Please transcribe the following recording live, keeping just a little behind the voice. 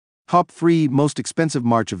Top 3 Most Expensive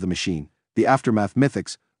March of the Machine, The Aftermath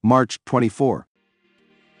Mythics, March 24.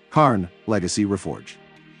 Karn, Legacy Reforged.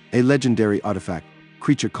 A legendary artifact,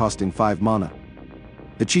 creature costing 5 mana.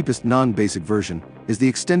 The cheapest non-basic version is the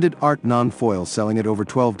Extended Art non-foil, selling at over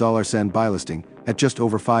 $12 and buy listing at just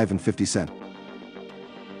over $5.50.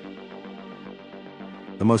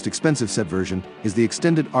 The most expensive set version is the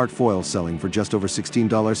Extended Art foil, selling for just over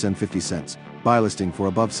 $16.50, buy listing for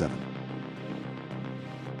above $7.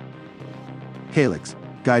 Calyx,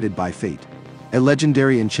 Guided by Fate. A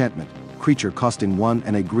legendary enchantment, creature costing 1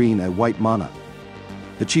 and a green, a white mana.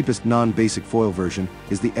 The cheapest non-basic foil version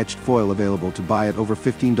is the etched foil, available to buy at over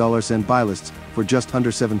 $15 and buy lists for just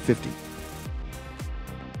under $7.50.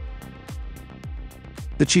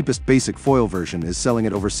 The cheapest basic foil version is selling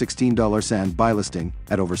at over $16 and buy listing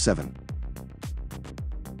at over $7.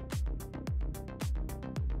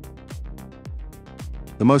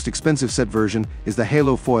 The most expensive set version is the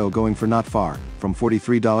Halo foil, going for not far from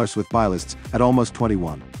 $43 with buy lists at almost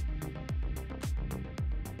 $21.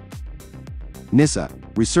 Nissa,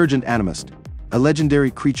 Resurgent Animist. A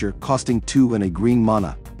legendary creature costing 2 and a green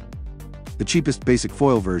mana. The cheapest basic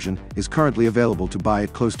foil version is currently available to buy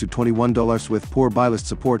at close to $21 with poor buy list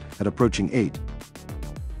support at approaching $8.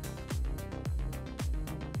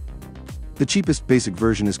 The cheapest basic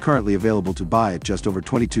version is currently available to buy at just over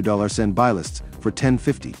 $22 and buy lists for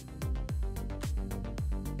 $10.50.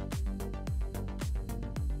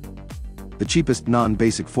 The cheapest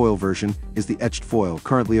non-basic foil version is the etched foil,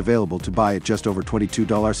 currently available to buy at just over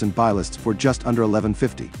 $22 and buy lists for just under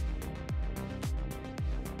 $11.50.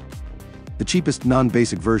 The cheapest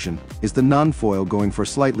non-basic version is the non-foil, going for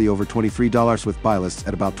slightly over $23 with buy lists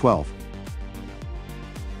at about $12.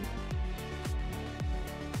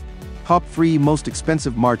 Top 3 Most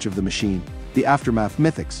Expensive March of the Machine, The Aftermath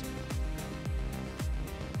Mythics.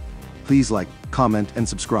 Please like, comment, and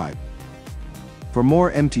subscribe. For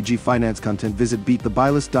more MTG Finance content, visit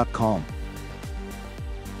beatthebylist.com.